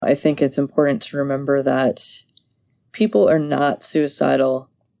I think it's important to remember that people are not suicidal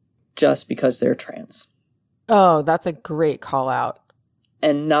just because they're trans. Oh, that's a great call out.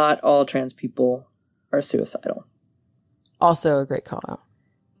 And not all trans people are suicidal. Also a great call out.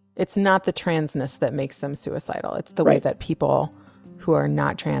 It's not the transness that makes them suicidal. It's the way that people who are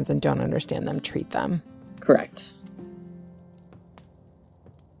not trans and don't understand them treat them. Correct.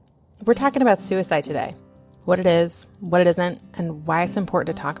 We're talking about suicide today. What it is, what it isn't, and why it's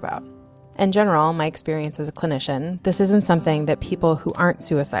important to talk about. In general, my experience as a clinician, this isn't something that people who aren't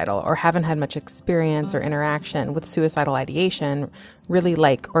suicidal or haven't had much experience or interaction with suicidal ideation really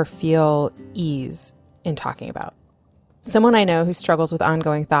like or feel ease in talking about. Someone I know who struggles with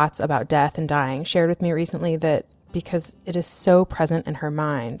ongoing thoughts about death and dying shared with me recently that because it is so present in her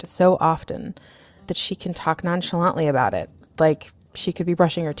mind so often that she can talk nonchalantly about it, like she could be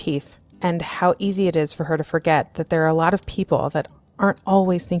brushing her teeth, and how easy it is for her to forget that there are a lot of people that aren't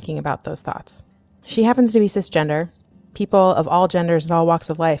always thinking about those thoughts. She happens to be cisgender. People of all genders and all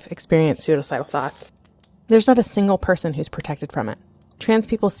walks of life experience suicidal thoughts. There's not a single person who's protected from it. Trans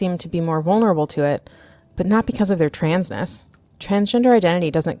people seem to be more vulnerable to it, but not because of their transness. Transgender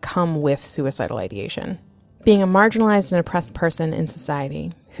identity doesn't come with suicidal ideation. Being a marginalized and oppressed person in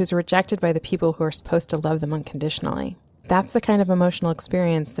society who's rejected by the people who are supposed to love them unconditionally, that's the kind of emotional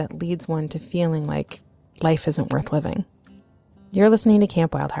experience that leads one to feeling like life isn't worth living. You're listening to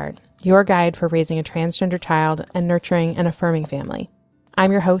Camp Wildheart, your guide for raising a transgender child and nurturing an affirming family.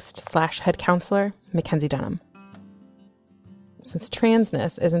 I'm your host/head counselor, Mackenzie Dunham. Since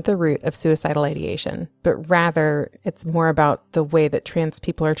transness isn't the root of suicidal ideation, but rather it's more about the way that trans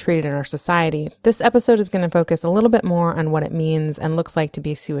people are treated in our society, this episode is going to focus a little bit more on what it means and looks like to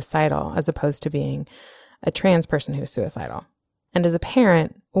be suicidal as opposed to being a trans person who's suicidal. And as a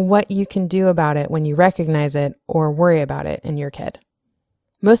parent, what you can do about it when you recognize it or worry about it in your kid.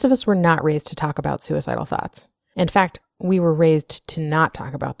 Most of us were not raised to talk about suicidal thoughts. In fact, we were raised to not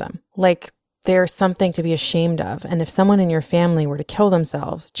talk about them. Like there's something to be ashamed of. And if someone in your family were to kill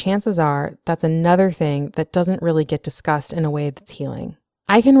themselves, chances are that's another thing that doesn't really get discussed in a way that's healing.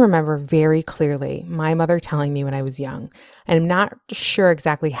 I can remember very clearly my mother telling me when I was young, and I'm not sure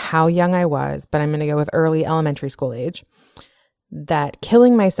exactly how young I was, but I'm going to go with early elementary school age, that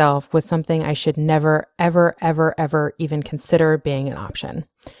killing myself was something I should never, ever, ever, ever even consider being an option.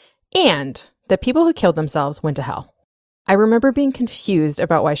 And that people who killed themselves went to hell. I remember being confused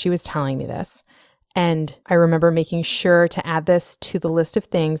about why she was telling me this. And I remember making sure to add this to the list of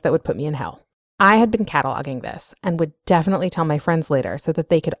things that would put me in hell. I had been cataloging this and would definitely tell my friends later so that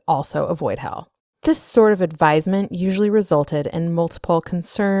they could also avoid hell. This sort of advisement usually resulted in multiple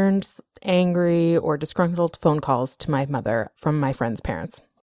concerned, angry, or disgruntled phone calls to my mother from my friends' parents.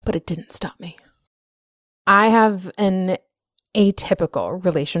 But it didn't stop me. I have an atypical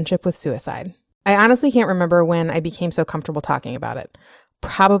relationship with suicide. I honestly can't remember when I became so comfortable talking about it.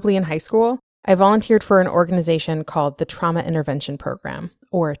 Probably in high school. I volunteered for an organization called the Trauma Intervention Program,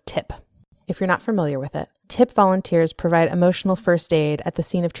 or TIP. If you're not familiar with it, TIP volunteers provide emotional first aid at the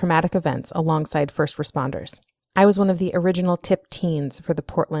scene of traumatic events alongside first responders. I was one of the original TIP teens for the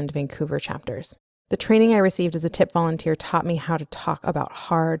Portland, Vancouver chapters. The training I received as a TIP volunteer taught me how to talk about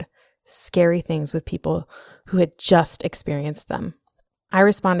hard, scary things with people who had just experienced them. I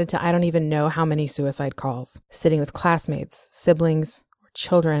responded to I don't even know how many suicide calls, sitting with classmates, siblings, or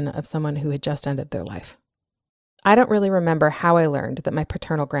children of someone who had just ended their life. I don't really remember how I learned that my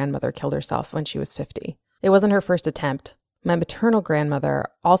paternal grandmother killed herself when she was 50. It wasn't her first attempt. My maternal grandmother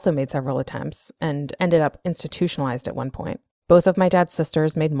also made several attempts and ended up institutionalized at one point. Both of my dad's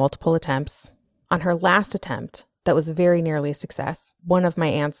sisters made multiple attempts. On her last attempt, that was very nearly a success, one of my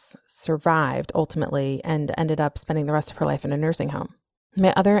aunts survived ultimately and ended up spending the rest of her life in a nursing home.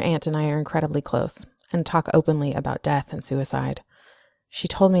 My other aunt and I are incredibly close and talk openly about death and suicide. She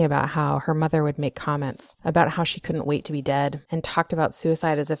told me about how her mother would make comments about how she couldn't wait to be dead and talked about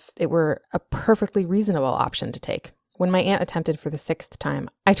suicide as if it were a perfectly reasonable option to take. When my aunt attempted for the 6th time,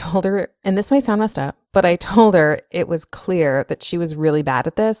 I told her, and this might sound messed up, but I told her it was clear that she was really bad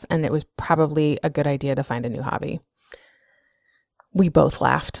at this and it was probably a good idea to find a new hobby. We both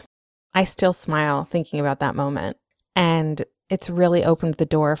laughed. I still smile thinking about that moment, and it's really opened the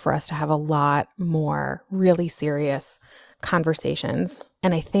door for us to have a lot more really serious conversations.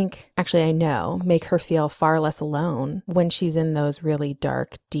 And I know, make her feel far less alone when she's in those really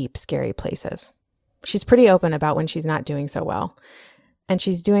dark, deep, scary places. She's pretty open about when she's not doing so well, and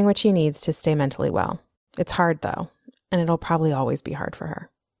she's doing what she needs to stay mentally well. It's hard though, and it'll probably always be hard for her.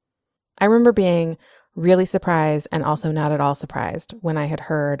 I remember being really surprised and also not at all surprised when I had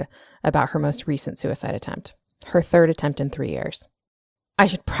heard about her most recent suicide attempt, her 3rd attempt in 3 years. I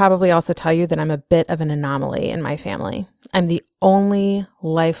should probably also tell you that I'm a bit of an anomaly in my family. I'm the only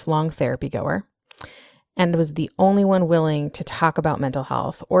lifelong therapy goer and was the only one willing to talk about mental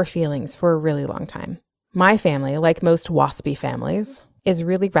health or feelings for a really long time. My family, like most waspy families, is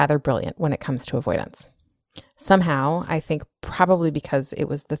really rather brilliant when it comes to avoidance. Somehow, I think probably because it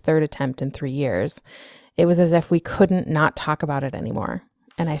was the third attempt in 3 years, it was as if we couldn't not talk about it anymore.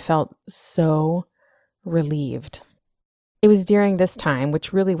 And I felt so relieved. It was during this time,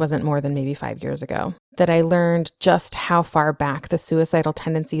 which really wasn't more than maybe 5 years ago, that I learned just how far back the suicidal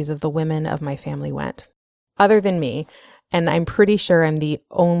tendencies of the women of my family went. Other than me, and I'm pretty sure I'm the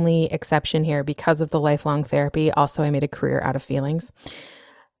only exception here because of the lifelong therapy. Also, I made a career out of feelings.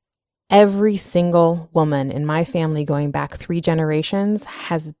 Every single woman in my family going back 3 generations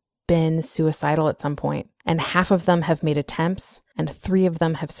has been suicidal at some point, and half of them have made attempts, and 3 of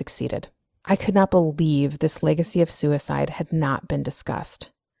them have succeeded. I could not believe this legacy of suicide had not been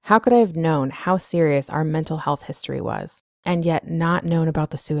discussed. How could I have known how serious our mental health history was, and yet not known about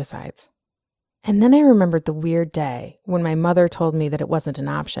the suicides? And then I remembered the weird day when my mother told me that it wasn't an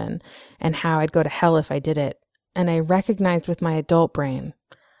option, and how I'd go to hell if I did it, and I recognized with my adult brain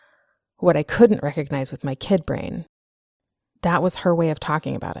what I couldn't recognize with my kid brain. That was her way of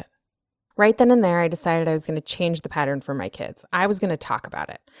talking about it. Right then and there, I decided I was going to change the pattern for my kids. I was going to talk about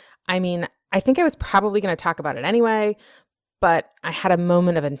it. I mean, I think I was probably going to talk about it anyway, but I had a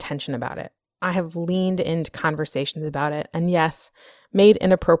moment of intention about it. I have leaned into conversations about it, and yes, made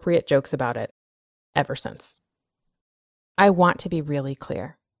inappropriate jokes about it ever since. I want to be really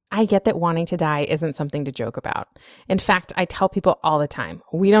clear. I get that wanting to die isn't something to joke about. In fact, I tell people all the time,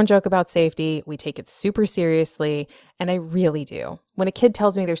 we don't joke about safety, we take it super seriously, and I really do. When a kid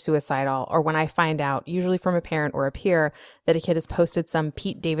tells me they're suicidal, or when I find out, usually from a parent or a peer, that a kid has posted some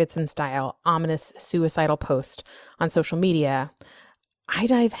Pete Davidson-style ominous suicidal post on social media, I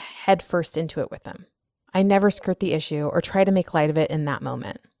dive headfirst into it with them. I never skirt the issue or try to make light of it in that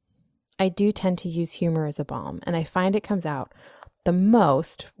moment. I do tend to use humor as a balm, and I find it comes out the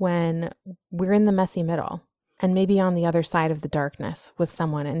most when we're in the messy middle and maybe on the other side of the darkness with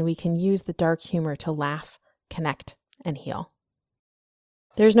someone, and we can use the dark humor to laugh, connect, and heal.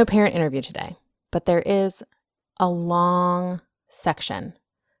 There's no parent interview today, but there is a long section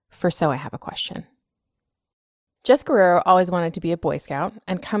for So I Have a Question. Jess Guerrero always wanted to be a Boy Scout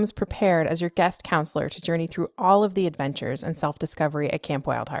and comes prepared as your guest counselor to journey through all of the adventures and self-discovery at Camp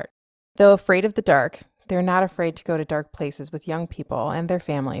Wild Heart. Though afraid of the dark, they're not afraid to go to dark places with young people and their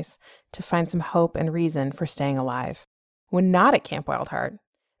families to find some hope and reason for staying alive. When not at Camp Wild Heart,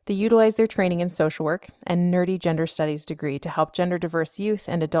 they utilize their training in social work and nerdy gender studies degree to help gender diverse youth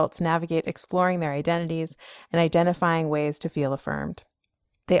and adults navigate exploring their identities and identifying ways to feel affirmed.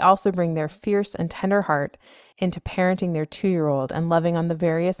 They also bring their fierce and tender heart into parenting their 2-year-old and loving on the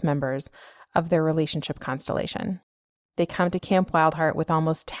various members of their relationship constellation. They come to Camp Wild Heart with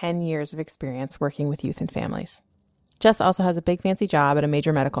almost 10 years of experience working with youth and families. Jess also has a big fancy job at a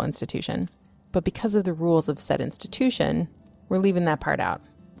major medical institution, but because of the rules of said institution, we're leaving that part out,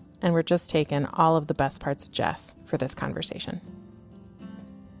 and we're just taking all of the best parts of Jess for this conversation.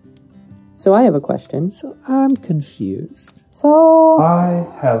 So I have a question. So I'm confused. I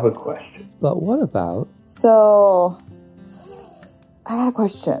have a question. But what about... I got a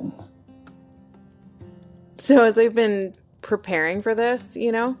question. So as I've been preparing for this,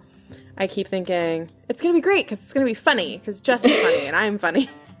 I keep thinking, it's going to be great because it's going to be funny because Jess is funny and I'm funny.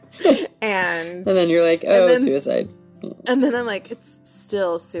 And then you're like, suicide. And then I'm like, it's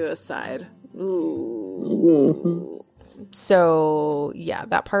still suicide. Ooh. So, yeah,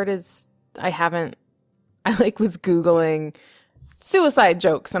 that part is, I was Googling suicide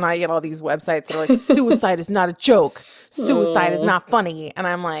jokes, and I get all these websites that are like, suicide is not a joke. Suicide is not funny. And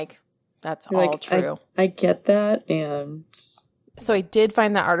I'm like, that's all like, true. I get that. And so I did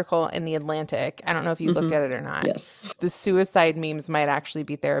find that article in The Atlantic. I don't know if you looked at it or not. Yes. The suicide memes might actually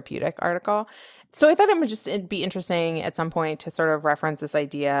be therapeutic article. So I thought it'd be interesting at some point to sort of reference this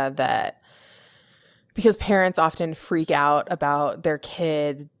idea that because parents often freak out about their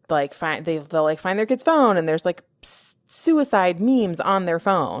kid, they'll find their kid's phone and there's like suicide memes on their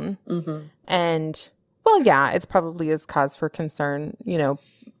phone. Mm-hmm. And well, yeah, it's probably is cause for concern,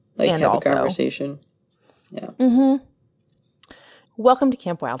 like and have also a conversation. Yeah. Mm-hmm. Welcome to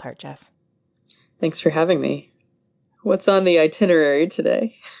Camp Wild Heart, Jess. Thanks for having me. What's on the itinerary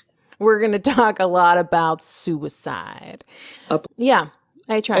today? We're going to talk a lot about suicide. Yeah,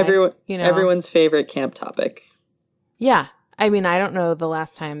 I try. Everyone's favorite camp topic. Yeah. I mean, I don't know the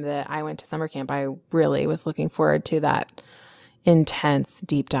last time that I went to summer camp. I really was looking forward to that intense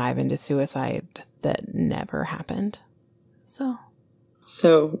deep dive into suicide that never happened. So,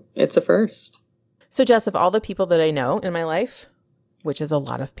 So it's a first. So Jess, of all the people that I know in my life, which is a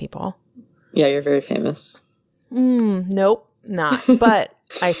lot of people. Yeah, you're very famous. Nope, not. But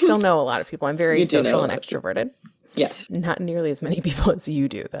I still know a lot of people. I'm very social and extroverted. Yes. Not nearly as many people as you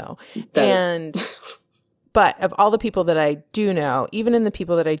do, though. But of all the people that I do know, even in the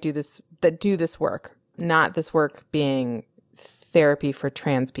people that do this work, not this work being therapy for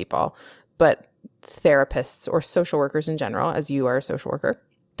trans people, but therapists or social workers in general, as you are a social worker,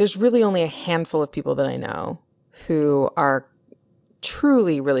 there's really only a handful of people that I know who are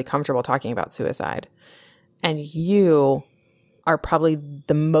truly really comfortable talking about suicide. And you are probably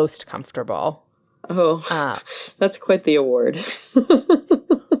the most comfortable. Oh, that's quite the award.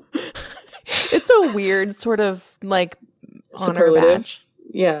 It's a weird sort of like honor badge.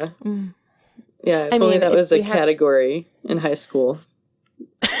 Yeah. Yeah, if only that was a category in high school.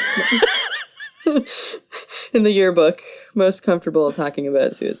 In the yearbook, most comfortable talking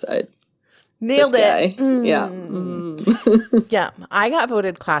about suicide. Nailed it. Yeah. Yeah, I got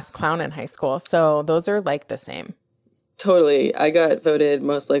voted class clown in high school, so those are like the same. Totally. I got voted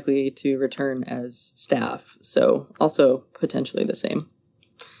most likely to return as staff, so also potentially the same.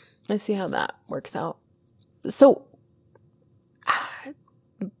 I see how that works out. So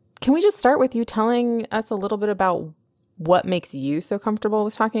can we just start with you telling us a little bit about what makes you so comfortable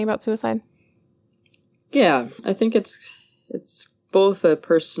with talking about suicide? Yeah, I think it's both a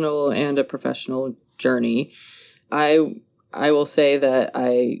personal and a professional journey. I will say that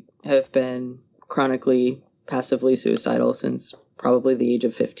I have been chronically passively suicidal since probably the age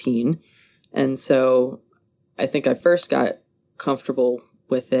of 15. And so I think I first got comfortable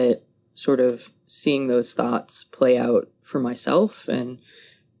with it, sort of seeing those thoughts play out for myself and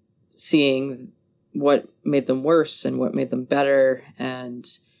seeing what made them worse and what made them better. And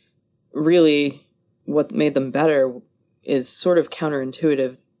really what made them better is sort of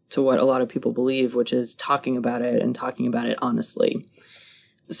counterintuitive to what a lot of people believe, which is talking about it and talking about it honestly.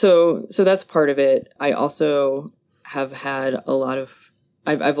 So that's part of it. I also have had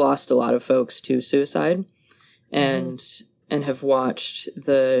I've lost a lot of folks to suicide and have watched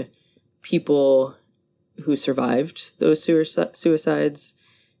the people who survived those suicides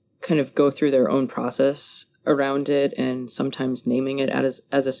kind of go through their own process around it, and sometimes naming it as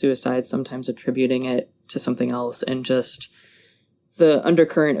a suicide, sometimes attributing it to something else, and just the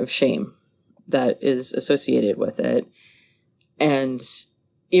undercurrent of shame that is associated with it. And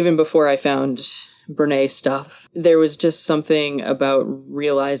even before I found Brené stuff, there was just something about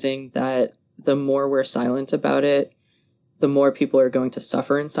realizing that the more we're silent about it, the more people are going to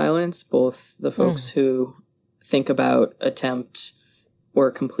suffer in silence, both the folks who think about, attempt,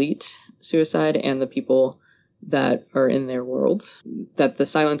 or complete suicide and the people that are in their world, that the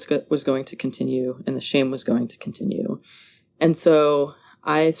silence was going to continue and the shame was going to continue. And so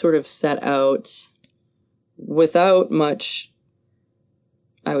I sort of set out without much,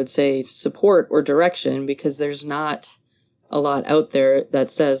 I would say, support or direction, because there's not a lot out there that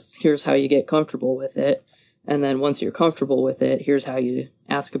says, here's how you get comfortable with it. And then once you're comfortable with it, here's how you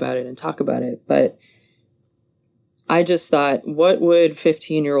ask about it and talk about it. But I just thought, what would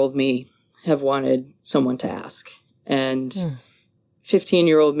 15-year-old me have wanted someone to ask? And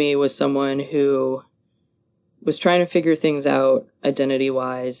 15-year-old me was someone who was trying to figure things out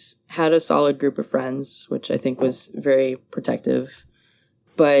identity-wise, had a solid group of friends, which I think was very protective,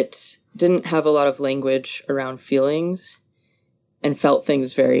 but didn't have a lot of language around feelings and felt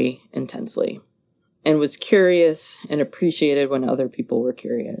things very intensely, and was curious and appreciated when other people were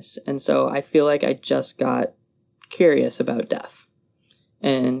curious. And so I feel like I just got curious about death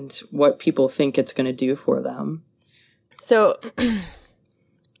and what people think it's going to do for them. So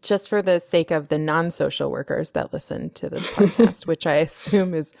just for the sake of the non-social workers that listen to this podcast, which I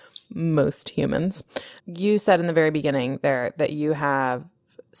assume is most humans, you said in the very beginning there that you have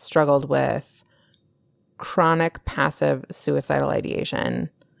struggled with chronic passive suicidal ideation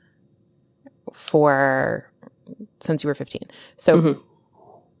since you were 15. So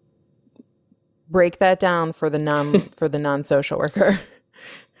break that down for the non-social worker.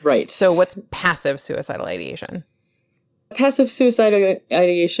 Right. So what's passive suicidal ideation? Passive suicidal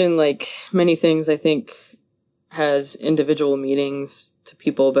ideation, like many things, I think has individual meanings to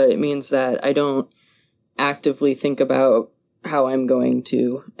people, but it means that I don't actively think about how I'm going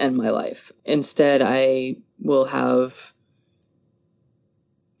to end my life. Instead, I will have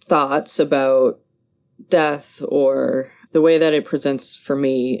thoughts about death, or the way that it presents for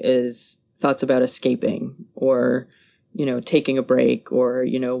me is thoughts about escaping, or, taking a break, or,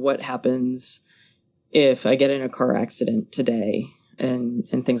 what happens if I get in a car accident today?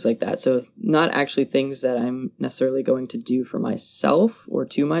 and things like that. So not actually things that I'm necessarily going to do for myself or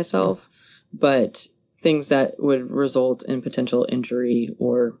to myself, but things that would result in potential injury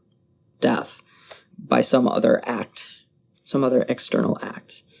or death by some other act, some other external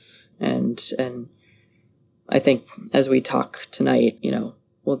act. And I think as we talk tonight,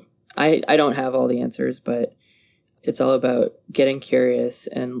 well, I don't have all the answers, but it's all about getting curious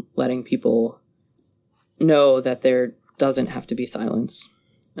and letting people know that there doesn't have to be silence,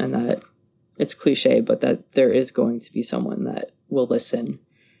 and that it's cliche, but that there is going to be someone that will listen,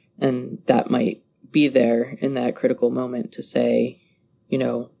 and that might be there in that critical moment to say,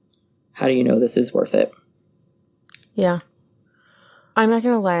 how do you know this is worth it? Yeah. I'm not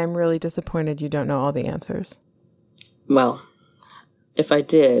going to lie. I'm really disappointed you don't know all the answers. Well, if I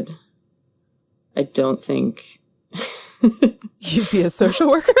did, I don't think you'd be a social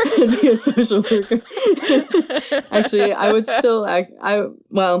worker. I'd be a social worker. Actually, I would still. I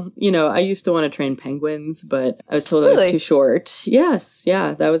used to want to train penguins, but I was told I was too short. Yes,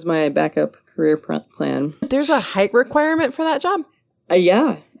 yeah, that was my backup career plan. There's a height requirement for that job.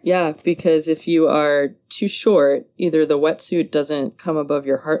 Yeah, because if you are too short, either the wetsuit doesn't come above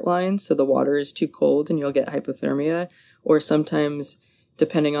your heart line, so the water is too cold and you'll get hypothermia, or sometimes,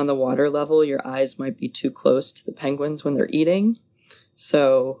 depending on the water level, your eyes might be too close to the penguins when they're eating.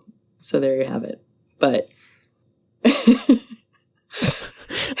 So there you have it. But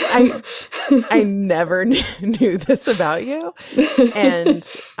I never knew this about you, and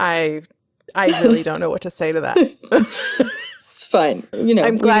I really don't know what to say to that. It's fine.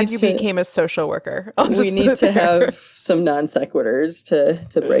 I'm glad you became a social worker. We need to have some non sequiturs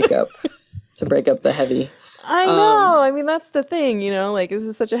to break up the heavy. I know. I mean, that's the thing, this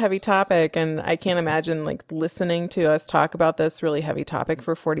is such a heavy topic, and I can't imagine listening to us talk about this really heavy topic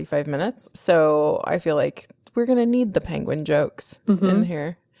for 45 minutes. So I feel like we're going to need the penguin jokes in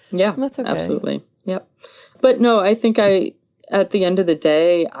here. Yeah, and that's okay. Absolutely. Yep. But no, I think at the end of the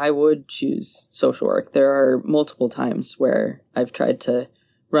day, I would choose social work. There are multiple times where I've tried to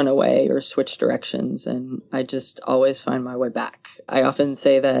run away or switch directions, and I just always find my way back. I often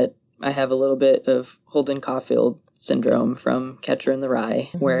say that I have a little bit of Holden Caulfield syndrome from Catcher in the Rye,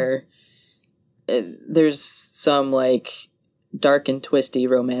 where there's some dark and twisty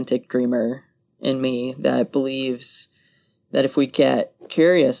romantic dreamer in me that believes that if we get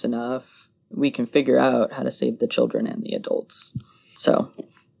curious enough, we can figure out how to save the children and the adults. So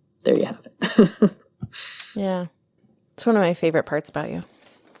there you have it. Yeah. It's one of my favorite parts about you.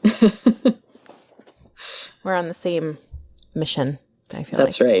 We're on the same mission, I feel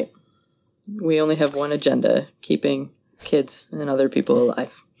That's right. We only have one agenda, keeping kids and other people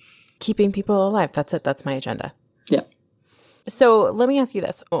alive. Keeping people alive. That's it. That's my agenda. Yeah. So let me ask you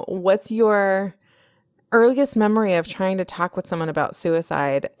this. What's your earliest memory of trying to talk with someone about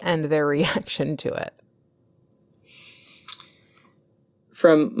suicide and their reaction to it?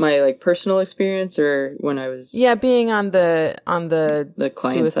 From my personal experience, or when I was being on the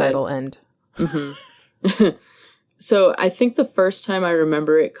client suicidal side. end. Mm-hmm. So I think the first time I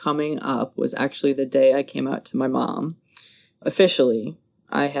remember it coming up was actually the day I came out to my mom officially.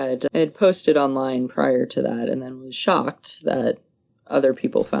 I had posted online prior to that, and then was shocked that other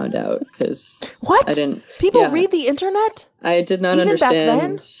people found out, because what? I didn't. People read the internet? I did not Even understand. back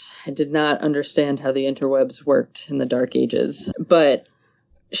then? I did not understand how the interwebs worked in the dark ages. But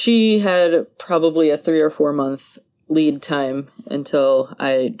she had probably a 3 or 4 month lead time until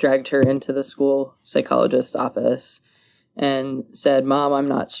I dragged her into the school psychologist's office and said, "Mom, I'm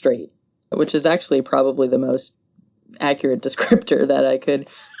not straight," which is actually probably the most accurate descriptor that I could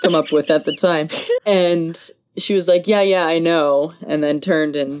come up with at the time. And she was like, yeah, I know. And then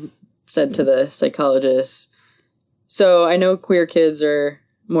turned and said to the psychologist, "So I know queer kids are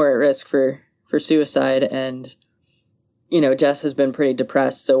more at risk for suicide, and, Jess has been pretty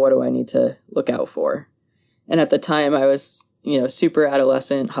depressed, so what do I need to look out for?" And at the time I was, super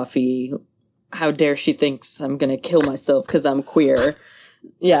adolescent, huffy. How dare she thinks I'm going to kill myself because I'm queer.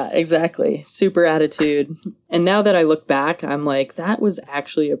 Yeah, exactly. Super attitude. And now that I look back, I'm like, that was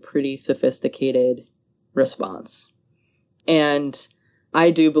actually a pretty sophisticated response. And I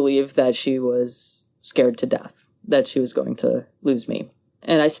do believe that she was scared to death, that she was going to lose me.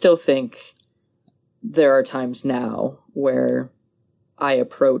 And I still think there are times now where I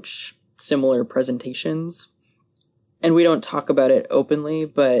approach similar presentations, and we don't talk about it openly,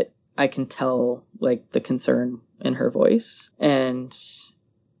 but I can tell the concern in her voice. And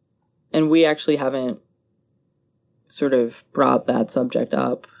we actually haven't sort of brought that subject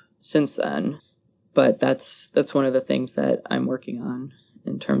up since then. But that's one of the things that I'm working on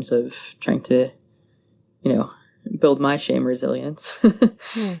in terms of trying to, build my shame resilience,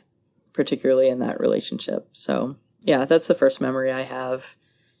 particularly in that relationship. So yeah, that's the first memory I have.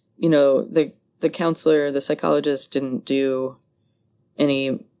 You know, the counselor, the psychologist didn't do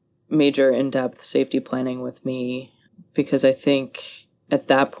any major in-depth safety planning with me because I think at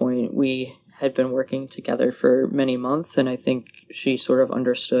that point we had been working together for many months, and I think she sort of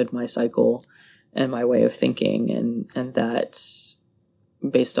understood my cycle and my way of thinking, and that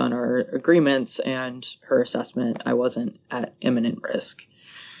based on our agreements and her assessment, I wasn't at imminent risk.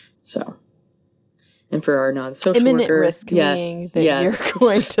 So, and for our non-social imminent worker, risk meaning that you're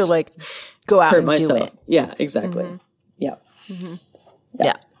going to like go out hurt and myself. do it. Yeah, exactly. Yeah.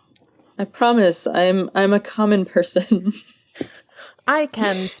 Yeah. I promise I'm a common person. I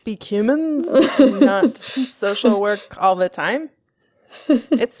can speak humans, not social work all the time.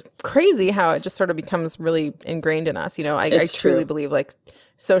 It's crazy how it just sort of becomes really ingrained in us. You know, I truly believe like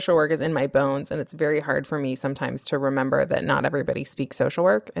social work is in my bones, and it's very hard for me sometimes to remember that not everybody speaks social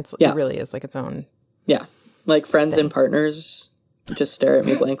work. It really is like its own. Yeah. Like friends and partners just stare at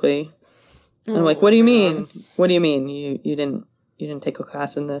me blankly. And I'm like, what do you mean? What do you mean? You didn't take a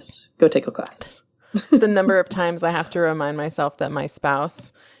class in this? Go take a class. The number of times I have to remind myself that my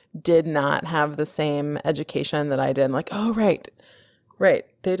spouse did not have the same education that I did. I'm like, oh, right.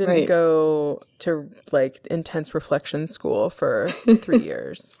 They didn't go to like intense reflection school for 3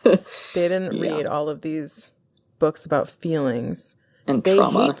 years. They didn't read all of these books about feelings. And they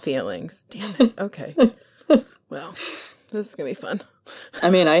trauma. hate feelings. Damn it. Okay. Well, this is going to be fun. I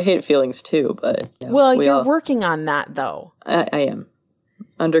mean, I hate feelings too, but... Well, you're working on that, though. I am.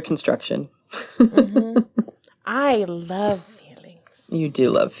 Under construction. I love feelings. You do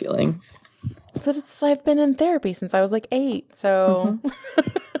love feelings. But I've been in therapy since I was like 8, so...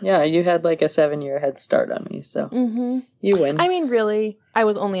 Yeah, you had like a 7-year head start on me, so you win. I mean, really, I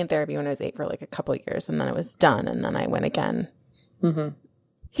was only in therapy when I was 8 for like a couple of years, and then it was done, and then I went again.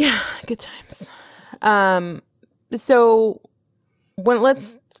 Yeah, good times. So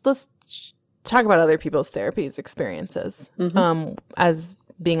let's talk about other people's therapies experiences as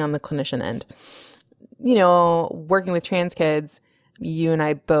being on the clinician end. You know, working with trans kids, you and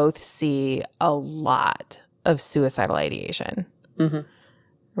I both see a lot of suicidal ideation,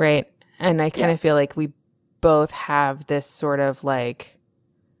 right? And I kind of feel like we both have this sort of like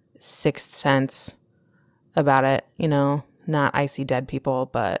sixth sense about it, you know, not I see dead people,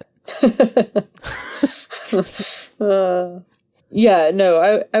 but... Yeah,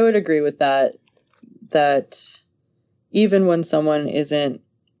 no, I would agree with that even when someone isn't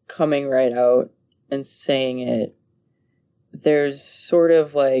coming right out and saying it, there's sort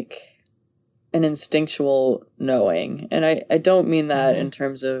of like an instinctual knowing. And I don't mean that in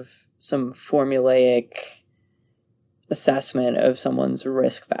terms of some formulaic assessment of someone's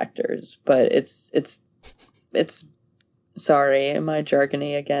risk factors, but it's sorry, am I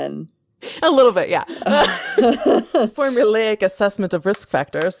jargony again? A little bit, yeah. Formulaic assessment of risk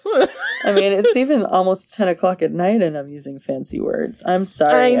factors. I mean, it's even almost 10 o'clock at night and I'm using fancy words. I'm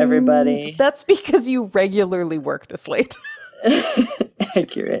sorry, everybody. That's because you regularly work this late.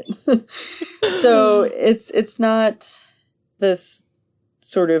 Accurate. So it's not this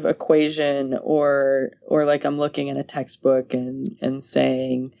sort of equation or like I'm looking in a textbook and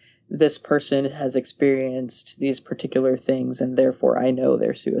saying this person has experienced these particular things and therefore I know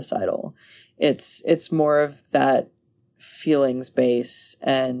they're suicidal. It's more of that feelings base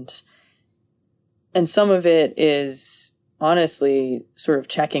and some of it is honestly sort of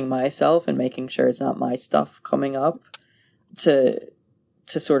checking myself and making sure it's not my stuff coming up to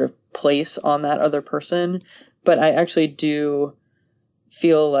sort of place on that other person. But I actually do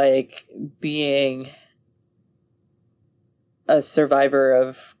feel like being a survivor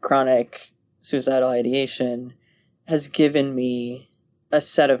of chronic suicidal ideation has given me a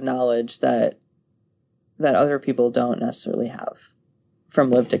set of knowledge that other people don't necessarily have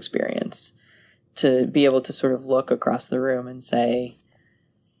from lived experience, to be able to sort of look across the room and say,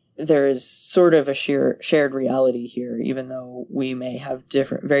 there is sort of a shared reality here, even though we may have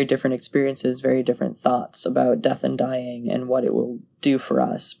very different experiences, very different thoughts about death and dying and what it will do for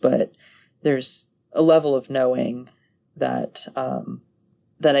us. But there's a level of knowing that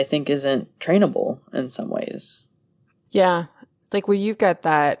I think isn't trainable in some ways. Yeah. Like where you've got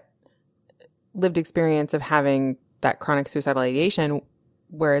that lived experience of having that chronic suicidal ideation,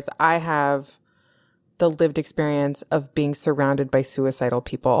 whereas I have the lived experience of being surrounded by suicidal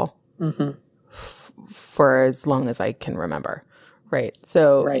people for as long as I can remember. Right.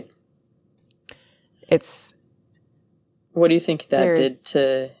 So it's... What do you think that did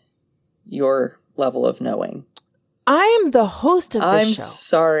to your level of knowing? I am the host of this I'm show.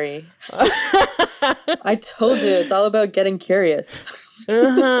 sorry. I told you, it's all about getting curious.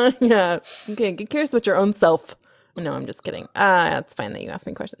 Yeah. Okay, get curious about your own self. No, I'm just kidding. It's fine that you asked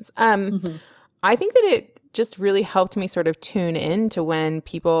me questions. I think that it just really helped me sort of tune in to when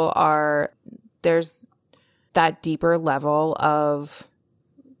people are, there's that deeper level of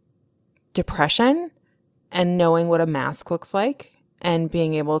depression and knowing what a mask looks like and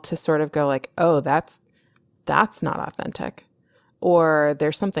being able to sort of go like, oh, that's not authentic, or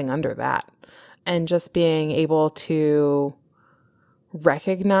there's something under that. And just being able to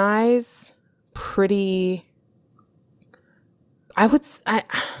recognize pretty, how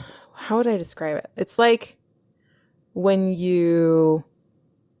would I describe it? It's like when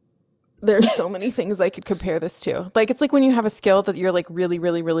there's so many things I could compare this to. Like, it's like when you have a skill that you're like really,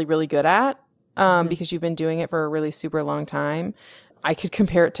 really, really, really good at, because you've been doing it for a really super long time. I could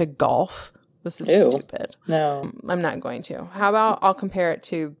compare it to golf. This is stupid. No. I'm not going to. How about I'll compare it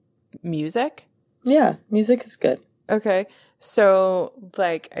to music? Yeah, music is good. Okay. So,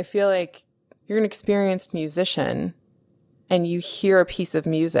 like, I feel like you're an experienced musician and you hear a piece of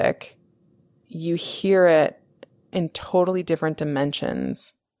music, you hear it in totally different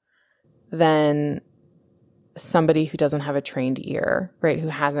dimensions than somebody who doesn't have a trained ear, right? Who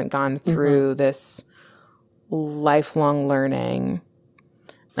hasn't gone through this lifelong learning.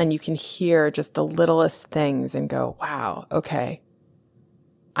 And you can hear just the littlest things and go, wow, okay.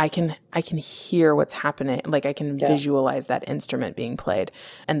 I can hear what's happening. Like, I can visualize that instrument being played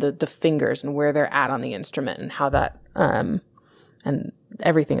and the fingers and where they're at on the instrument and how that, and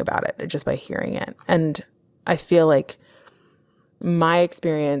everything about it just by hearing it. And I feel like my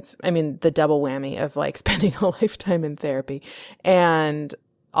experience, I mean, the double whammy of like spending a lifetime in therapy and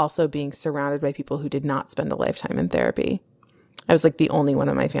also being surrounded by people who did not spend a lifetime in therapy. I was like the only one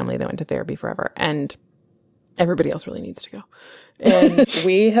in my family that went to therapy forever, and everybody else really needs to go. And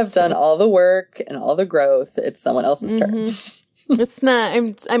we have done all the work and all the growth. It's someone else's turn. It's not.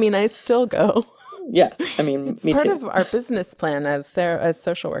 I still go. Yeah, I mean, It's me part too. of our business plan as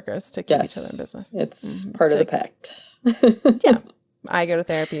social workers to keep each other in business. It's part of the pact. Yeah. I go to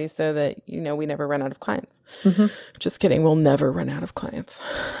therapy so that, we never run out of clients. Just kidding. We'll never run out of clients.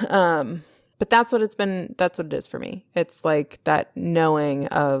 But that's what it is for me. It's like that knowing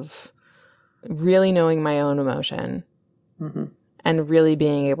of really knowing my own emotion and really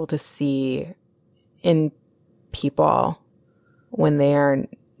being able to see in people when they are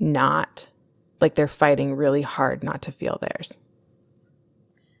not, like they're fighting really hard not to feel theirs.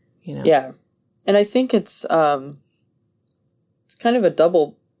 Yeah. And I think it's kind of a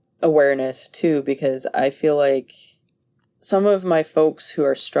double awareness too, because I feel like some of my folks who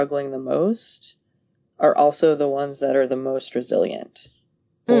are struggling the most are also the ones that are the most resilient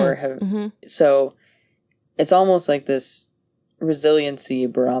or have. So it's almost like this resiliency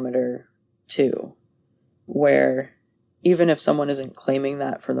barometer too, where even if someone isn't claiming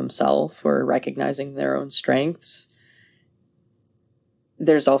that for themselves or recognizing their own strengths,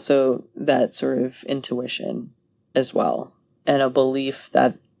 there's also that sort of intuition as well, and a belief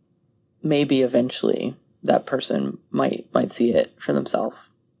that maybe eventually that person might see it for themselves.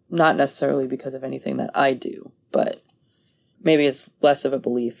 Not necessarily because of anything that I do, but maybe it's less of a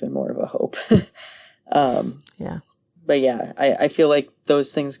belief and more of a hope. Yeah. But yeah, I feel like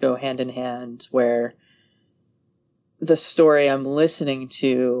those things go hand in hand, where the story I'm listening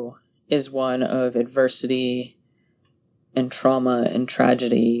to is one of adversity and trauma and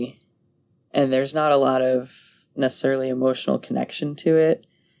tragedy, and there's not a lot of necessarily emotional connection to it.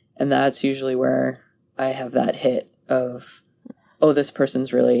 And that's usually where I have that hit of, oh, this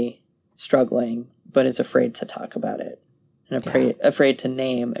person's really struggling, but is afraid to talk about it and afraid to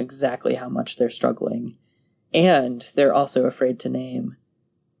name exactly how much they're struggling. And they're also afraid to name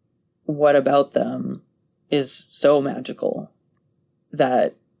what about them is so magical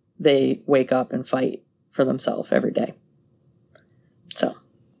that they wake up and fight for themselves every day. So.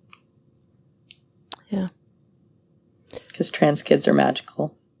 Yeah. Because trans kids are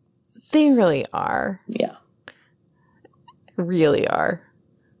magical. They really are. Yeah. Really are.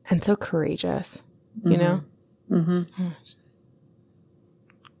 And so courageous, you know?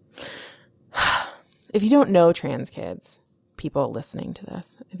 If you don't know trans kids, people listening to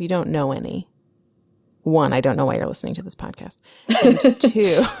this, if you don't know any, one, I don't know why you're listening to this podcast. And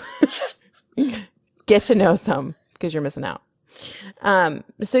two, get to know some, because you're missing out.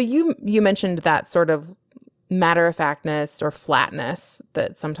 So you mentioned that sort of matter-of-factness or flatness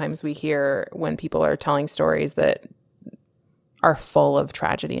that sometimes we hear when people are telling stories that are full of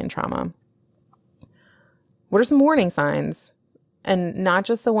tragedy and trauma. What are some warning signs and not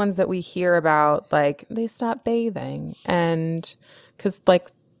just the ones that we hear about, like they stop bathing, and because like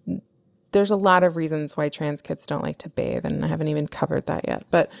there's a lot of reasons why trans kids don't like to bathe, and I haven't even covered that yet.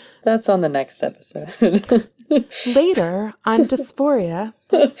 But that's on the next episode. Later on Dysphoria,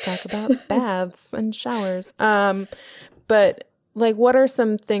 let's talk about baths and showers. But like, what are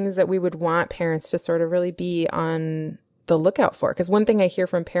some things that we would want parents to sort of really be on the lookout for? Because one thing I hear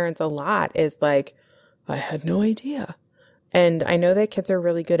from parents a lot is like, I had no idea. And I know that kids are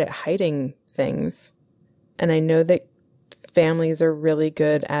really good at hiding things. And I know that families are really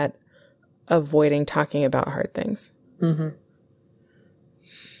good at avoiding talking about hard things. Mm-hmm.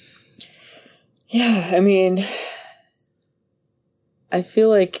 Yeah, I mean, I feel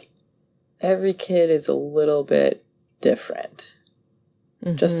like every kid is a little bit different.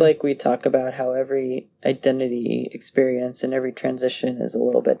 Mm-hmm. Just like we talk about how every identity experience and every transition is a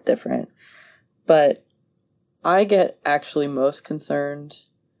little bit different. But I get actually most concerned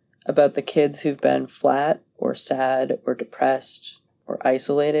about the kids who've been flat or sad or depressed or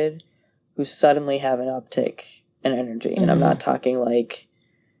isolated who suddenly have an uptick in energy. And I'm not talking like,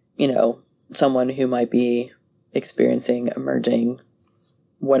 someone who might be experiencing emerging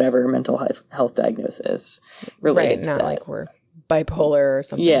whatever mental health diagnosis related to not that. Like we're bipolar or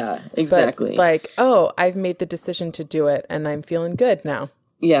something. Yeah, exactly. But like, oh, I've made the decision to do it and I'm feeling good now.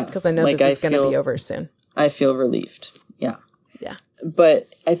 Yeah. Because I know this is going to be over soon. I feel relieved. Yeah. Yeah. But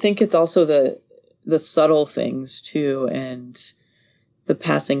I think it's also the subtle things too, and the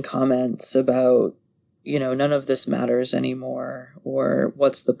passing comments about, none of this matters anymore, or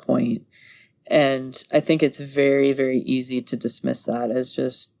what's the point? And I think it's very, very easy to dismiss that as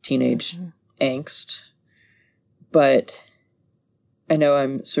just teenage angst. But I know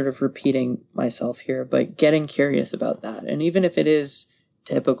I'm sort of repeating myself here, but getting curious about that. And even if it is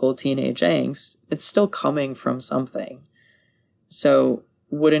typical teenage angst, it's still coming from something. So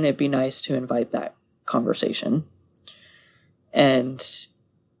wouldn't it be nice to invite that conversation? And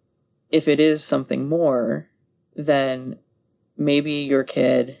if it is something more, then maybe your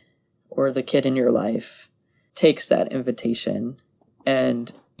kid or the kid in your life takes that invitation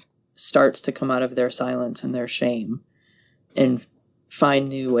and starts to come out of their silence and their shame and find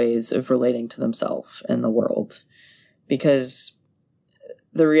new ways of relating to themselves and the world. Because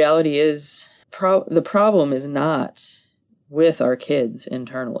the reality is, the problem is not with our kids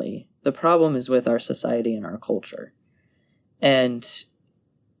internally. The problem is with our society and our culture. And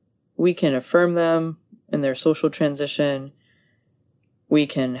we can affirm them in their social transition. We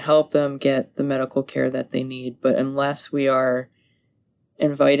can help them get the medical care that they need. But unless we are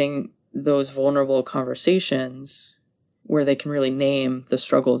inviting those vulnerable conversations where they can really name the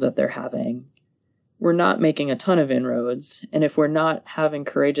struggles that they're having, we're not making a ton of inroads. And if we're not having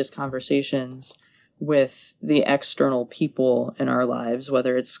courageous conversations with the external people in our lives,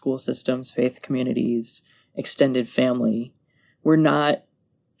 whether it's school systems, faith communities, extended family, we're not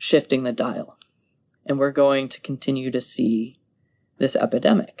shifting the dial. And we're going to continue to see this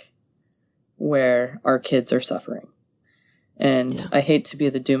epidemic where our kids are suffering. And I hate to be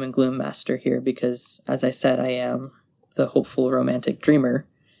the doom and gloom master here because, as I said, I am the hopeful romantic dreamer.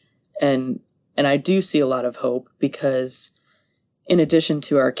 And I do see a lot of hope because in addition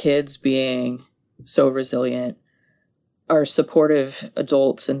to our kids being so resilient, our supportive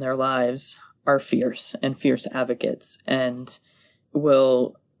adults in their lives are fierce and fierce advocates and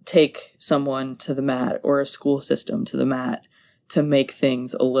will take someone to the mat or a school system to the mat to make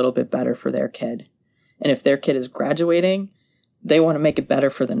things a little bit better for their kid. And if their kid is graduating, they want to make it better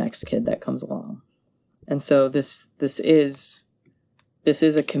for the next kid that comes along. And so this is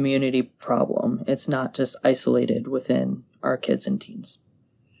a community problem. It's not just isolated within our kids and teens.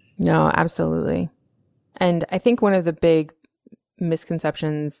 No, absolutely. And I think one of the big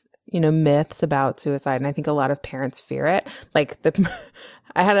misconceptions, myths about suicide, and I think a lot of parents fear it. Like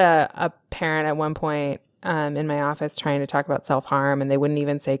I had a parent at one point in my office trying to talk about self-harm, and they wouldn't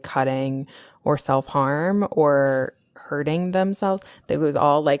even say cutting or self-harm or hurting themselves. It was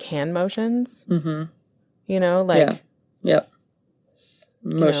all like hand motions. Mm-hmm. Yep.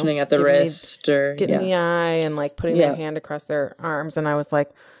 Motioning at the wrist or getting the eye and like putting their hand across their arms. And I was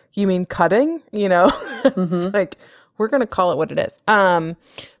like, you mean cutting? It's like, we're going to call it what it is.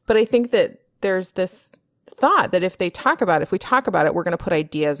 But I think that there's this thought that if we talk about it, we're going to put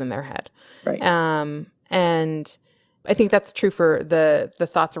ideas in their head. Right. And I think that's true for the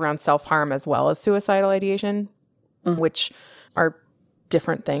thoughts around self-harm as well as suicidal ideation, which are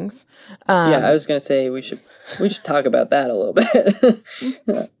different things. I was going to say we should talk about that a little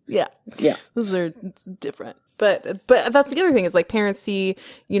bit. Yeah. It's different. But that's the other thing is like parents see,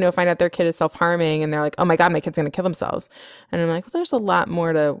 find out their kid is self-harming and they're like, oh my God, my kid's going to kill themselves. And I'm like, well, there's a lot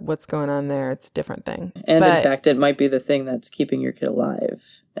more to what's going on there. It's a different thing. And in fact, it might be the thing that's keeping your kid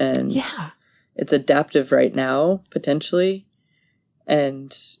alive. And it's adaptive right now, potentially.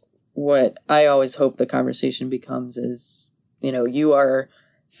 And what I always hope the conversation becomes is, you are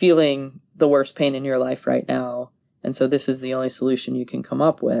feeling the worst pain in your life right now. And so this is the only solution you can come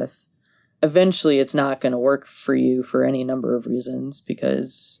up with. Eventually, it's not going to work for you for any number of reasons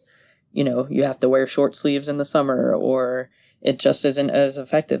because, you have to wear short sleeves in the summer or it just isn't as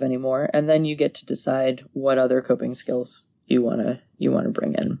effective anymore. And then you get to decide what other coping skills you want to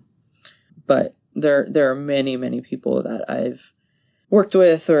bring in. But there are many, many people that I've worked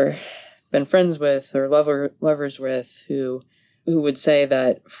with or been friends with or lovers with who would say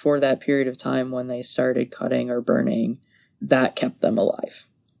that for that period of time when they started cutting or burning, that kept them alive.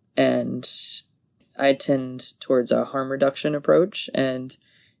 And I tend towards a harm reduction approach. And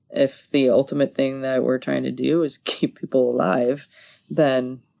if the ultimate thing that we're trying to do is keep people alive,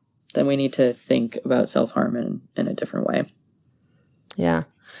 then we need to think about self-harm in a different way. Yeah.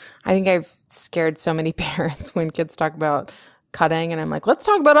 I think I've scared so many parents when kids talk about cutting and I'm like, let's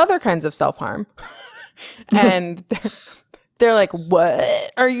talk about other kinds of self-harm. And they're like, what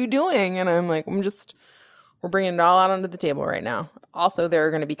are you doing? And I'm like, we're bringing it all out onto the table right now. Also, there are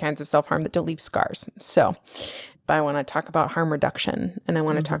going to be kinds of self-harm that don't leave scars. So, but I want to talk about harm reduction and I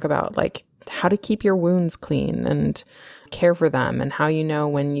want to talk about like how to keep your wounds clean and care for them and how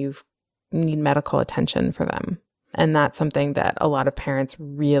when you need medical attention for them. And that's something that a lot of parents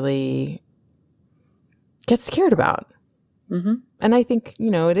really get scared about. Mm-hmm. And I think,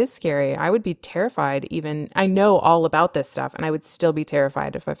 it is scary. I would be terrified even. I know all about this stuff and I would still be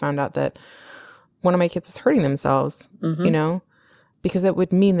terrified if I found out that one of my kids was hurting themselves, because it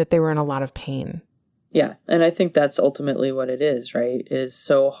would mean that they were in a lot of pain. Yeah. And I think that's ultimately what it is, right? It is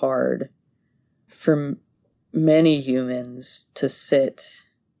so hard for many humans to sit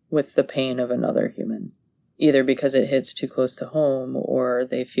with the pain of another human, either because it hits too close to home or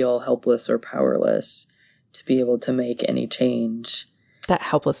they feel helpless or powerless to be able to make any change. That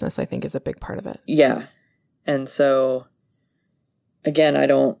helplessness, I think, is a big part of it. Yeah. And so, again, I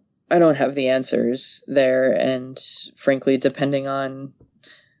don't have the answers there. And frankly, depending on,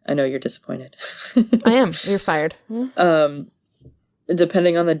 I know you're disappointed. I am. You're fired.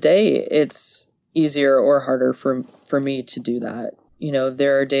 Depending on the day, it's easier or harder for me to do that.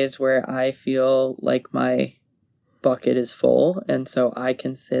 There are days where I feel like my bucket is full. And so I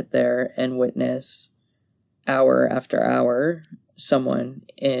can sit there and witness hour after hour someone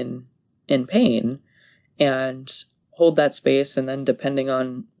in pain and hold that space. And then depending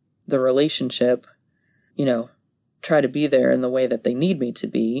on the relationship, try to be there in the way that they need me to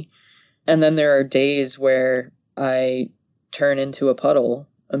be. And then there are days where I turn into a puddle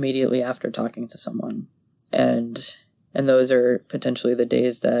immediately after talking to someone. And those are potentially the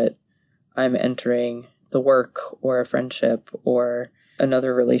days that I'm entering the work or a friendship or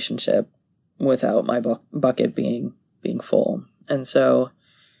another relationship without my bucket being full. And so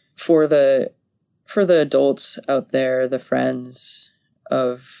for the adults out there, the friends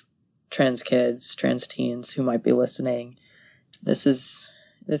of trans kids, trans teens who might be listening, this is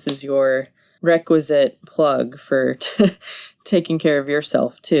your requisite plug for taking care of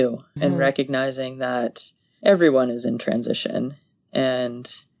yourself too, and recognizing that everyone is in transition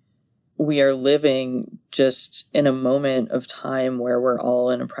and we are living just in a moment of time where we're all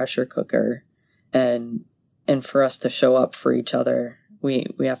in a pressure cooker, and for us to show up for each other, we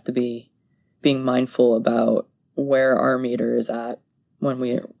have to be being mindful about where our meter is at when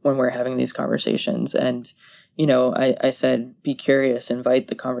we're having these conversations. And, I said, be curious, invite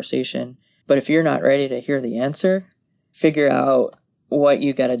the conversation. But if you're not ready to hear the answer, figure out what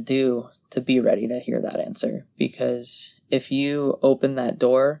you got to do to be ready to hear that answer. Because if you open that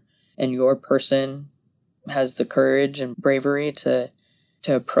door and your person has the courage and bravery to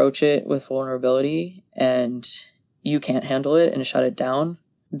approach it with vulnerability and you can't handle it and shut it down,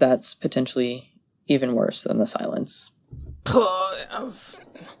 that's potentially even worse than the silence. I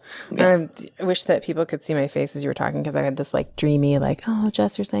wish that people could see my face as you were talking, because I had this like dreamy, like, oh,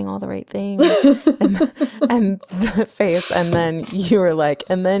 Jess, you're saying all the right things, and the face, and then you were like,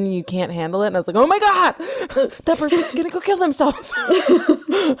 and then you can't handle it, and I was like, oh my God, that person's gonna go kill themselves.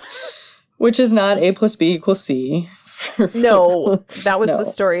 Which is not A plus B equals C. No, that was the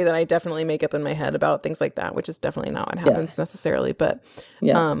story that I definitely make up in my head about things like that, which is definitely not what happens necessarily, but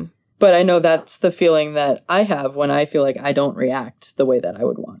But I know that's the feeling that I have when I feel like I don't react the way that I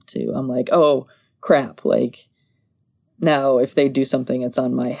would want to. I'm like, oh, crap. Like, now if they do something, it's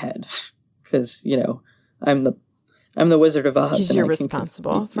on my head. Because, I'm the Wizard of Oz. Because you're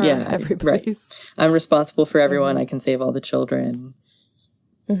responsible for everybody's. Right. I'm responsible for everyone. I can save all the children.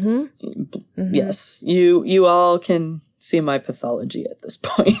 Yes. You all can see my pathology at this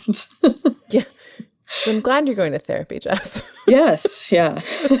point. Yeah. So I'm glad you're going to therapy, Jess. Yes. Yeah.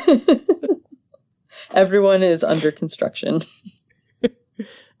 Everyone is under construction.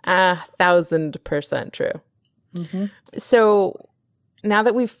 1,000% true. So now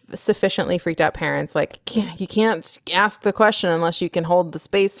that we've sufficiently freaked out parents, like, you can't ask the question unless you can hold the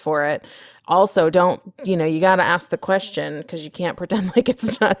space for it. Also, don't, you got to ask the question because you can't pretend like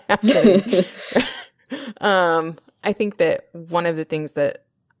it's not happening. I think that one of the things that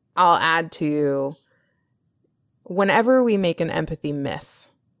I'll add to, whenever we make an empathy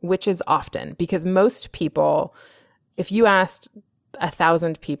miss, which is often, because most people, if you asked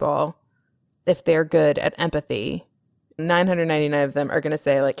 1,000 people if they're good at empathy, 999 of them are going to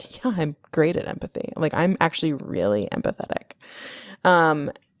say, like, yeah, I'm great at empathy. Like, I'm actually really empathetic.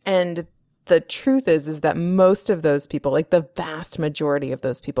 And the truth is that most of those people, like the vast majority of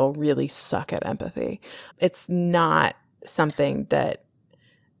those people, really suck at empathy. It's not something that,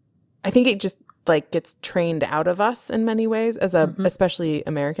 I think it just like gets trained out of us in many ways as especially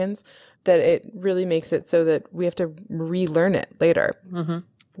Americans, that it really makes it so that we have to relearn it later.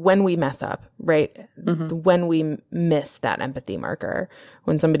 When we mess up, right? When we miss that empathy marker,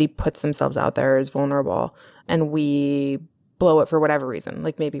 when somebody puts themselves out there as vulnerable and we blow it for whatever reason,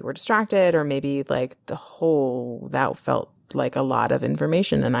 like maybe we're distracted, or maybe like that felt like a lot of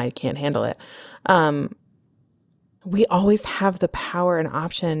information and I can't handle it. We always have the power and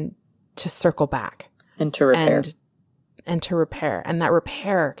option to circle back and to repair. And to repair. And that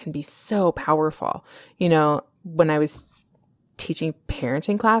repair can be so powerful. When I was teaching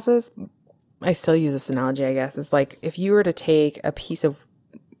parenting classes, I still use this analogy, I guess. It's like if you were to take a piece of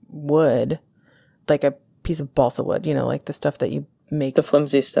wood, like a piece of balsa wood, like the stuff that you make. The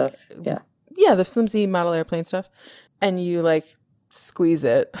flimsy stuff. Yeah. Yeah, the flimsy model airplane stuff. And you like squeeze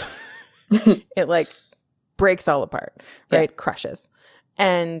it. It like breaks all apart, right? Yeah. Crushes.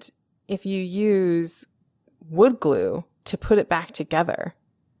 And if you use wood glue to put it back together,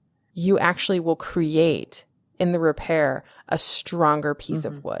 you actually will create in the repair a stronger piece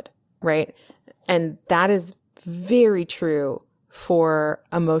of wood, right? And that is very true for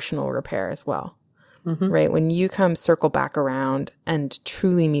emotional repair as well, right? When you come circle back around and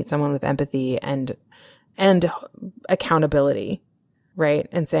truly meet someone with empathy and accountability, right?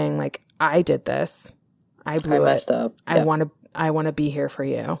 And saying like, I did this, I messed up. I want to be here for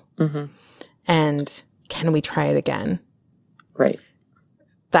you. And can we try it again? Right.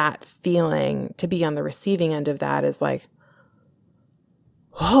 That feeling, to be on the receiving end of that, is like,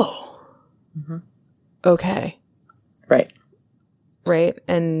 whoa, okay. Right. Right?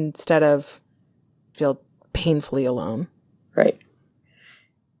 And instead of feel painfully alone. Right.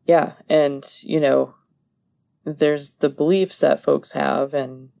 Yeah. And, there's the beliefs that folks have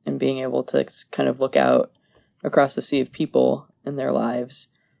and being able to kind of look out across the sea of people in their lives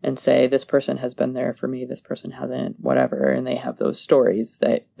and say, this person has been there for me, this person hasn't, whatever. And they have those stories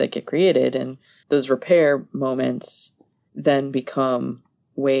that get created. And those repair moments then become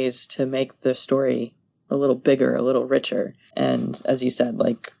ways to make the story a little bigger, a little richer. And as you said,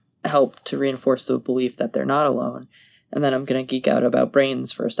 like, help to reinforce the belief that they're not alone. And then I'm going to geek out about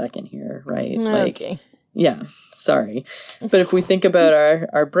brains for a second here, right? Okay. Yeah, sorry. But if we think about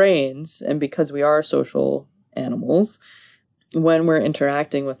our brains, and because we are social animals, when we're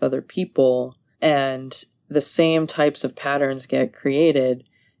interacting with other people and the same types of patterns get created,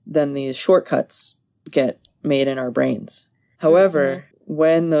 then these shortcuts get made in our brains. However,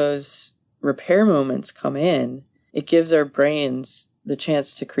 when those repair moments come in, it gives our brains the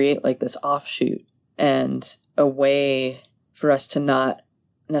chance to create like this offshoot and a way for us to not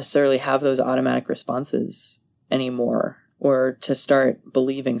necessarily have those automatic responses anymore, or to start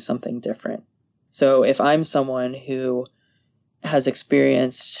believing something different. So if I'm someone who has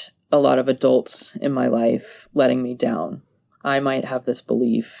experienced a lot of adults in my life letting me down, I might have this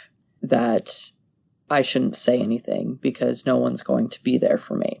belief that I shouldn't say anything because no one's going to be there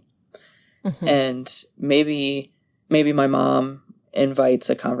for me. And maybe my mom invites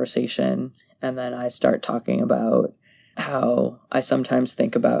a conversation and then I start talking about how I sometimes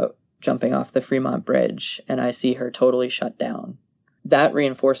think about jumping off the Fremont Bridge and I see her totally shut down. That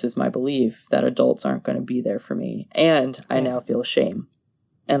reinforces my belief that adults aren't going to be there for me. And I now feel shame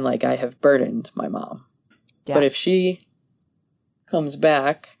and like I have burdened my mom. Yeah. But if she comes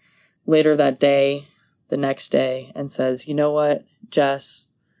back later that day, the next day, and says, you know what, Jess,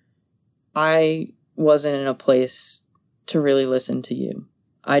 I wasn't in a place to really listen to you.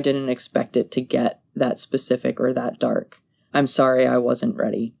 I didn't expect it to get that specific or that dark. I'm sorry I wasn't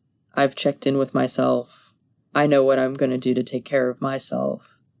ready. I've checked in with myself. I know what I'm going to do to take care of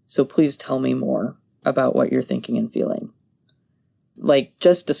myself. So please tell me more about what you're thinking and feeling. Like,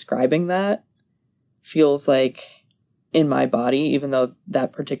 just describing that feels like in my body, even though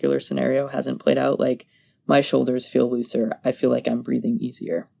that particular scenario hasn't played out, like my shoulders feel looser. I feel like I'm breathing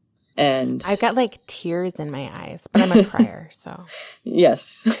easier. And I've got like tears in my eyes, but I'm a crier, so.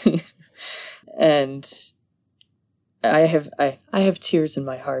 Yes. And I have tears in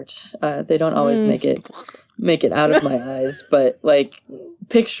my heart. They don't always make it out of my eyes, but like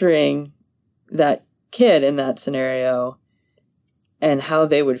picturing that kid in that scenario and how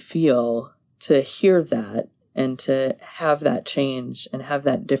they would feel to hear that and to have that change and have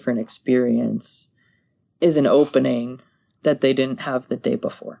that different experience is an opening that they didn't have the day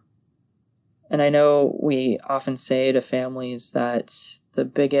before. And I know we often say to families that the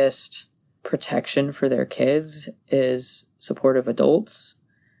biggest protection for their kids is supportive adults.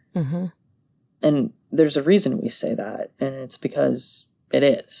 Mm-hmm. And there's a reason we say that, and it's because it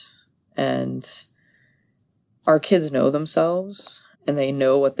is. And our kids know themselves, and they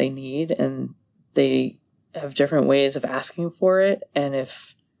know what they need, and they have different ways of asking for it. And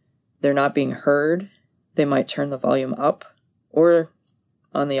if they're not being heard, they might turn the volume up, or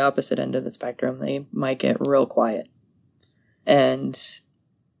on the opposite end of the spectrum, they might get real quiet. And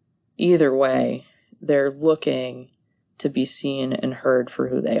either way, they're looking to be seen and heard for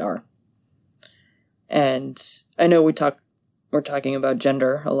who they are. And I know we're talking about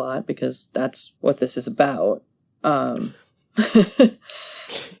gender a lot because that's what this is about.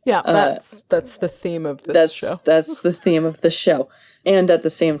 Yeah, that's the theme of this show. That's the theme of the show. And at the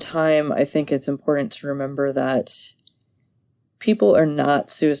same time, I think it's important to remember that people are not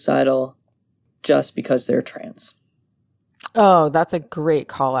suicidal just because they're trans. Oh, that's a great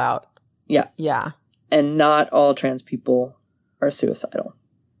call out. Yeah. Yeah. And not all trans people are suicidal.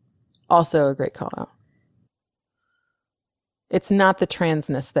 Also a great call out. It's not the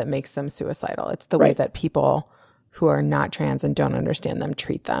transness that makes them suicidal. It's the way that people who are not trans and don't understand them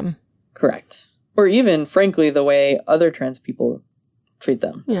treat them. Correct. Or even, frankly, the way other trans people treat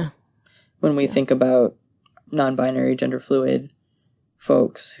them. Yeah. When we think about non-binary, gender fluid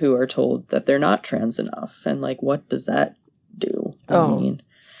folks who are told that they're not trans enough. And like, what does that do? I mean,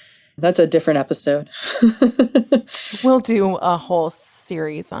 that's a different episode. We'll do a whole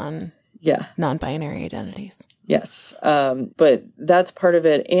series on Yeah. non-binary identities. Yes. But that's part of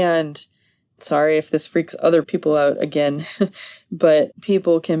it. And sorry if this freaks other people out again, but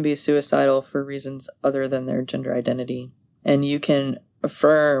people can be suicidal for reasons other than their gender identity. And you can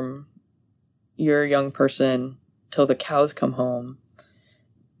affirm your young person till the cows come home.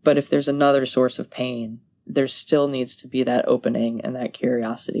 But if there's another source of pain, there still needs to be that opening and that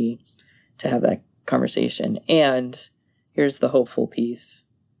curiosity to have that conversation. And here's the hopeful piece.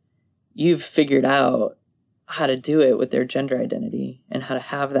 You've figured out how to do it with their gender identity and how to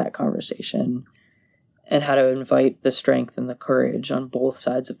have that conversation and how to invite the strength and the courage on both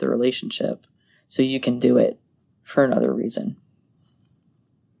sides of the relationship so you can do it for another reason.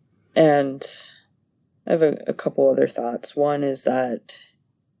 And I have a couple other thoughts. One is that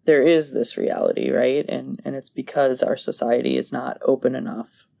there is this reality, right? And it's because our society is not open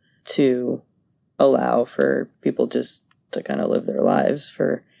enough to allow for people just to kind of live their lives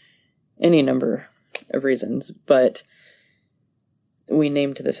for any number of reasons. But we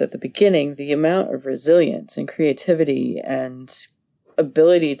named this at the beginning, the amount of resilience and creativity and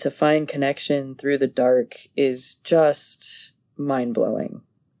ability to find connection through the dark is just mind-blowing.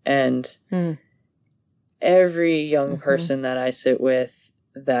 And every young person that I sit with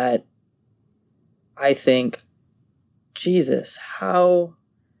that I think, Jesus, how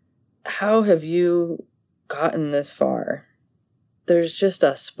have you gotten this far? There's just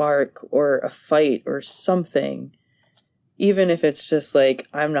a spark or a fight or something. Even if it's just like,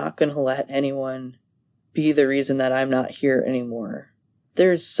 I'm not going to let anyone be the reason that I'm not here anymore.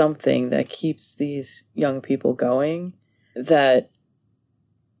 There's something that keeps these young people going that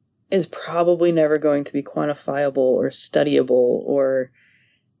is probably never going to be quantifiable or studyable or,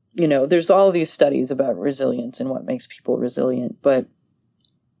 you know, there's all these studies about resilience and what makes people resilient, but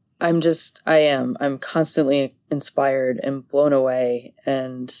I'm constantly inspired and blown away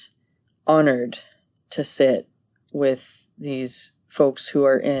and honored to sit with these folks who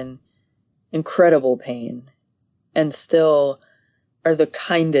are in incredible pain and still are the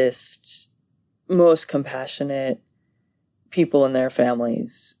kindest, most compassionate people in their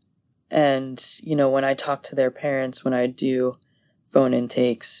families. And, you know, when I talk to their parents, when I do phone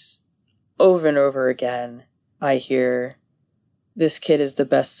intakes, over and over again, I hear, this kid is the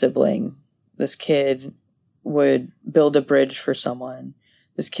best sibling This kid would build a bridge for someone.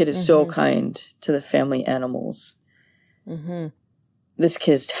 This kid is so kind to the family animals. This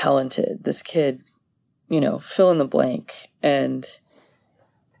kid's talented. This kid, fill in the blank. And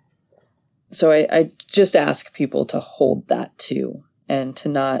so I just ask people to hold that too, and to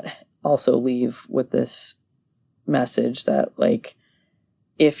not also leave with this message that, like,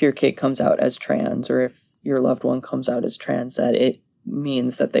 if your kid comes out as trans, or if your loved one comes out as trans, that it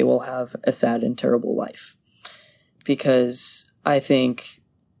means that they will have a sad and terrible life. Because I think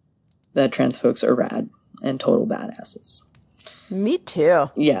that trans folks are rad and total badasses. Me too.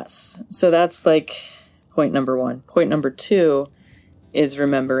 Yes. So that's like point number 1. Point number 2 is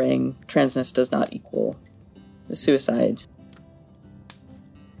remembering transness does not equal suicide.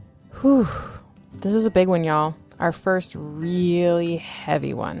 Whew. This is a big one, y'all. Our first really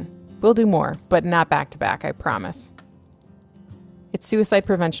heavy one. We'll do more, but not back to back, I promise. It's Suicide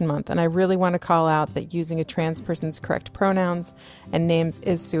Prevention Month, and I really want to call out that using a trans person's correct pronouns and names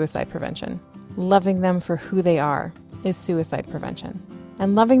is suicide prevention. Loving them for who they are is suicide prevention.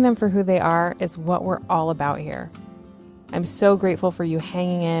 And loving them for who they are is what we're all about here. I'm so grateful for you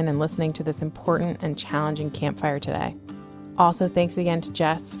hanging in and listening to this important and challenging campfire today. Also, thanks again to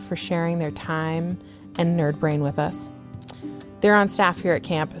Jess for sharing their time and nerd brain with us. They're on staff here at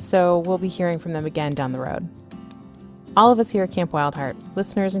camp, so we'll be hearing from them again down the road. All of us here at Camp Wildheart,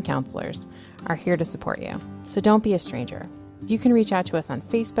 listeners and counselors, are here to support you, so don't be a stranger. You can reach out to us on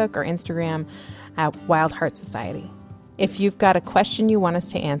Facebook or Instagram at Wildheart Society. If you've got a question you want us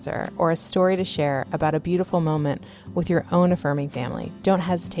to answer or a story to share about a beautiful moment with your own affirming family, don't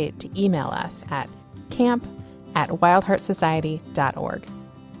hesitate to email us at camp@wildheartsociety.org.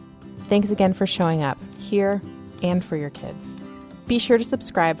 Thanks again for showing up here and for your kids. Be sure to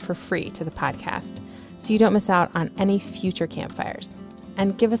subscribe for free to the podcast so you don't miss out on any future campfires.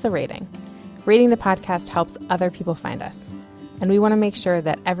 And give us a rating. Rating the podcast helps other people find us. And we want to make sure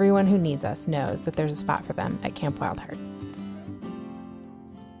that everyone who needs us knows that there's a spot for them at Camp Wildheart.